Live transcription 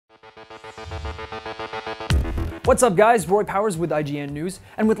What's up guys, Roy Powers with IGN-News,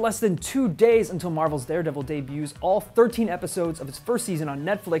 and with less than 2 days until Marvel's Daredevil debuts all 13 episodes of its first season on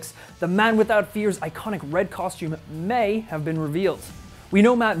Netflix, the Man Without Fear's iconic red costume may have been revealed. We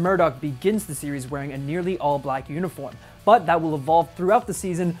know Matt Murdock begins the series wearing a nearly all-black uniform, but that will evolve throughout the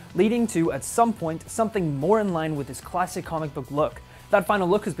season, leading to, at some point, something more in line with his classic comic book look. That final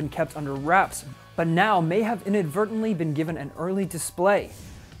look has been kept under wraps, but now may have inadvertently been given an early display.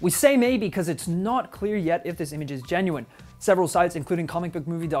 We say may because it's not clear yet if this image is genuine. Several sites, including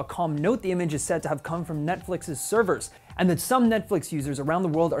comicbookmovie.com, note the image is said to have come from Netflix's servers, and that some Netflix users around the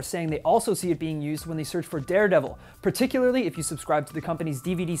world are saying they also see it being used when they search for Daredevil, particularly if you subscribe to the company's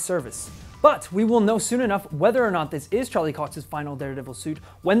DVD service. But we will know soon enough whether or not this is Charlie Cox's final Daredevil suit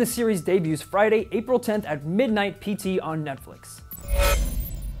when the series debuts Friday, April 10th at midnight PT on Netflix.